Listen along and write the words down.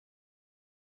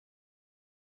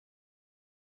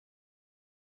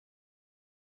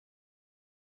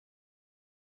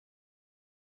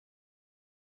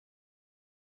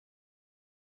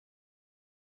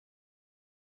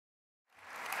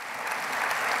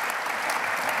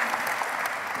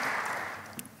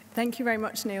Thank you very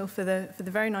much, Neil, for the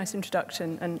very nice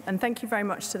introduction, and thank you very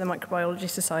much to the Microbiology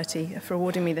Society for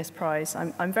awarding me this prize.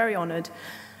 I'm very honoured,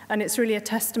 and it's really a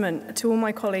testament to all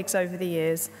my colleagues over the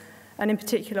years, and in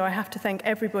particular I have to thank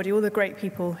everybody, all the great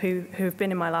people who have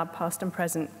been in my lab past and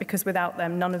present, because without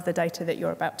them none of the data that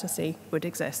you're about to see would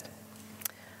exist.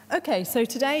 Okay, so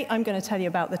today I'm going to tell you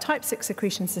about the type 6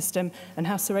 secretion system and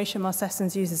how Sarah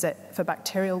Coulthurst uses it for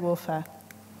bacterial warfare.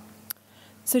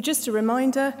 So just a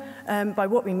reminder by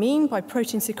what we mean by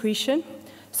protein secretion.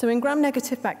 So in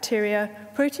gram-negative bacteria,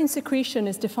 protein secretion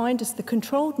is defined as the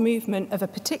controlled movement of a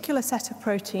particular set of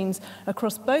proteins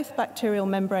across both bacterial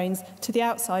membranes to the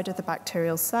outside of the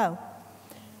bacterial cell.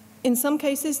 In some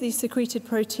cases, these secreted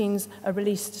proteins are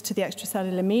released to the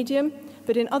extracellular medium,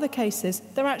 but in other cases,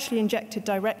 they're actually injected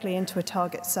directly into a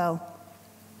target cell.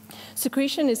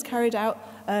 Secretion is carried out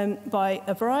by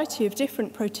a variety of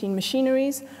different protein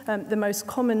machineries. The most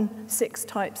common 6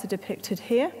 types are depicted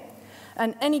here.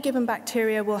 And any given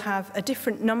bacteria will have a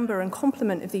different number and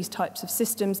complement of these types of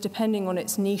systems depending on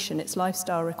its niche and its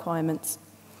lifestyle requirements.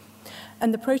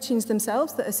 And the proteins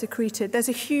themselves that are secreted, there's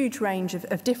a huge range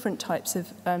of different types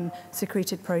of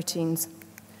secreted proteins.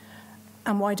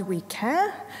 And why do we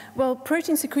care? Well,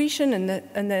 protein secretion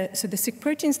so the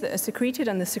proteins that are secreted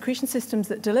and the secretion systems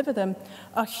that deliver them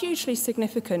are hugely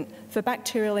significant for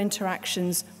bacterial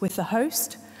interactions with the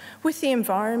host, with the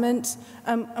environment,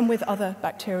 and with other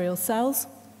bacterial cells.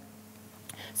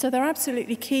 So they're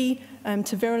absolutely key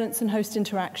to virulence and host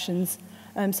interactions.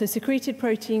 So secreted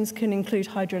proteins can include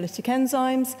hydrolytic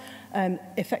enzymes,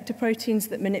 effector proteins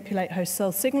that manipulate host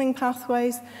cell signaling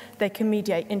pathways. They can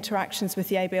mediate interactions with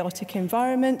the abiotic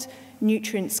environment,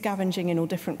 nutrient scavenging in all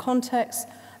different contexts,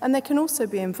 and they can also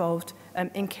be involved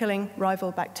in killing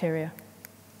rival bacteria.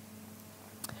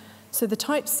 So the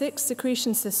type 6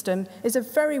 secretion system is a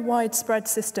very widespread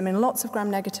system in lots of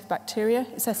gram-negative bacteria.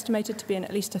 It's estimated to be in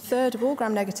at least 1/3 of all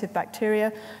gram-negative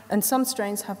bacteria, and some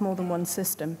strains have more than one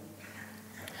system.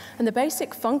 And the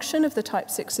basic function of the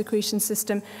type 6 secretion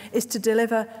system is to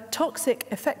deliver toxic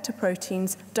effector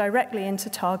proteins directly into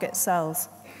target cells.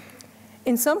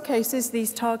 In some cases,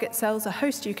 these target cells are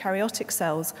host eukaryotic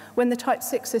cells when the type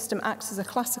 6 system acts as a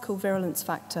classical virulence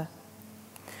factor.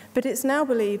 But it's now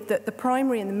believed that the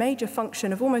primary and the major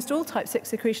function of almost all type 6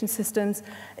 secretion systems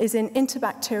is in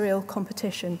interbacterial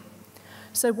competition.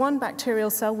 So one bacterial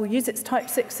cell will use its type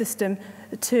 6 system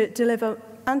to deliver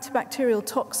antibacterial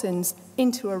toxins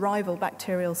into a rival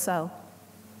bacterial cell.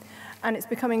 And it's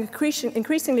becoming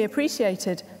increasingly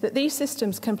appreciated that these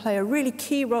systems can play a really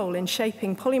key role in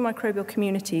shaping polymicrobial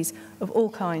communities of all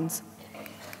kinds.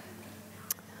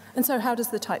 And so how does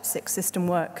the type 6 system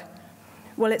work?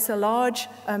 Well, it's a large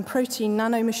protein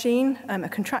nanomachine, a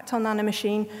contractile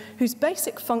nanomachine, whose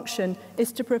basic function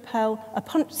is to propel a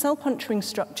cell puncturing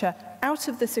structure out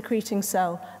of the secreting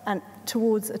cell and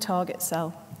towards a target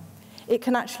cell. It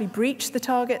can actually breach the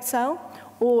target cell,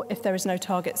 or if there is no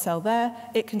target cell there,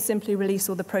 it can simply release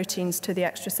all the proteins to the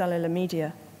extracellular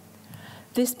media.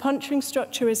 This puncturing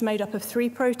structure is made up of 3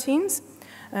 proteins.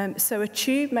 So a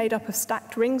tube made up of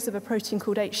stacked rings of a protein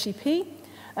called HCP,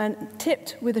 and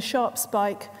tipped with a sharp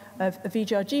spike of a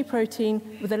VGRG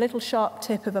protein with a little sharp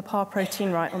tip of a PAR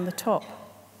protein right on the top.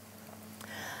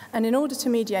 And in order to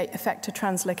mediate effector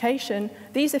translocation,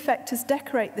 these effectors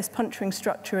decorate this puncturing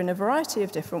structure in a variety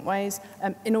of different ways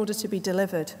in order to be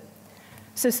delivered.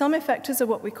 So some effectors are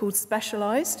what we call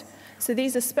specialized. So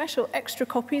these are special extra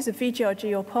copies of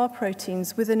VGRG or PAR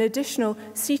proteins with an additional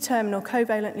C-terminal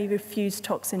covalently fused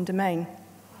toxin domain.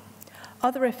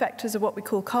 Other effectors are what we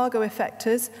call cargo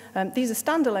effectors. These are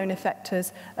standalone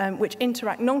effectors which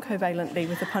interact non-covalently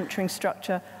with the puncturing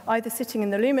structure, either sitting in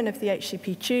the lumen of the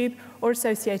HCP tube or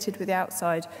associated with the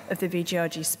outside of the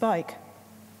VGRG spike.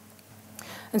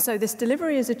 And so this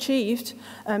delivery is achieved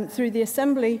through the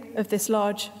assembly of this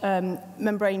large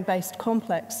membrane-based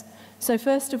complex. So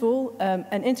first of all,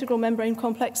 an integral membrane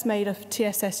complex made of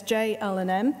TSSJ, L,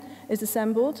 and M is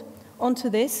assembled.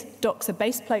 Onto this docks a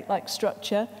base plate-like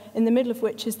structure, in the middle of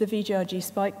which is the VGRG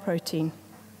spike protein.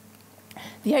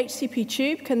 The HCP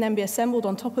tube can then be assembled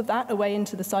on top of that away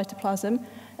into the cytoplasm,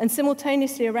 and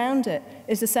simultaneously around it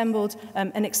is assembled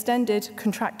an extended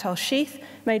contractile sheath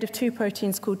made of 2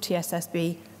 proteins called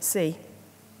TSSB-C.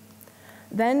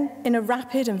 Then, in a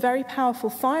rapid and very powerful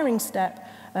firing step,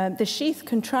 the sheath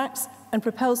contracts and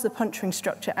propels the puncturing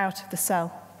structure out of the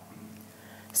cell.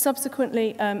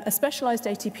 Subsequently, a specialized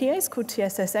ATPase called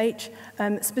TSSH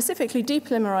specifically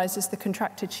depolymerizes the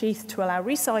contracted sheath to allow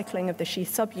recycling of the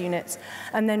sheath subunits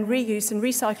and then reuse and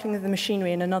recycling of the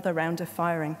machinery in another round of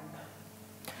firing.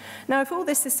 Now, if all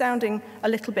this is sounding a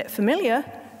little bit familiar,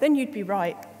 then you'd be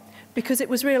right. because it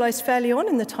was realized fairly on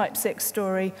in the type 6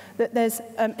 story that there's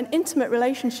an intimate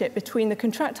relationship between the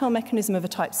contractile mechanism of a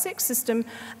type 6 system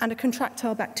and a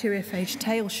contractile bacteriophage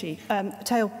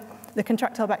the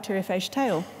contractile bacteriophage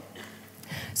tail.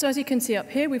 So as you can see up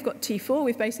here, we've got T4.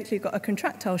 We've basically got a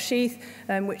contractile sheath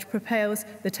which propels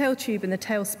the tail tube and the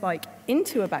tail spike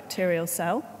into a bacterial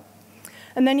cell.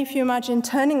 And then if you imagine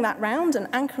turning that round and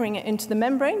anchoring it into the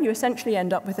membrane, you essentially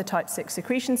end up with a type 6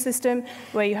 secretion system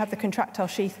where you have the contractile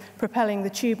sheath propelling the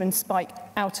tube and spike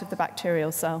out of the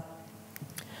bacterial cell.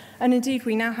 And indeed,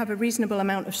 we now have a reasonable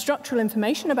amount of structural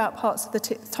information about parts of the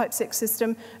type 6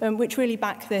 system which really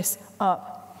back this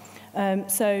up.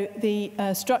 So the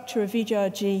structure of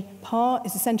VGRG PAR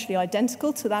is essentially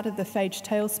identical to that of the phage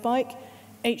tail spike.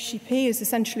 HCP is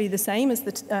essentially the same as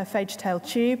the phage tail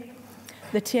tube.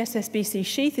 The TSSBC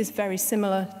sheath is very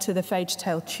similar to the phage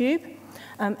tail tube,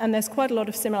 and there's quite a lot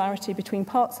of similarity between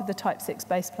parts of the type 6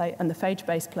 base plate and the phage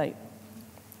base plate.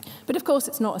 But of course,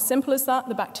 it's not as simple as that.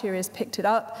 The bacteria has picked it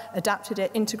up, adapted it,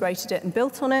 integrated it, and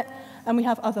built on it, and we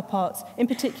have other parts, in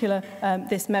particular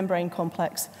this membrane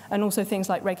complex, and also things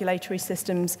like regulatory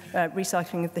systems,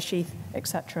 recycling of the sheath,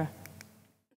 etc.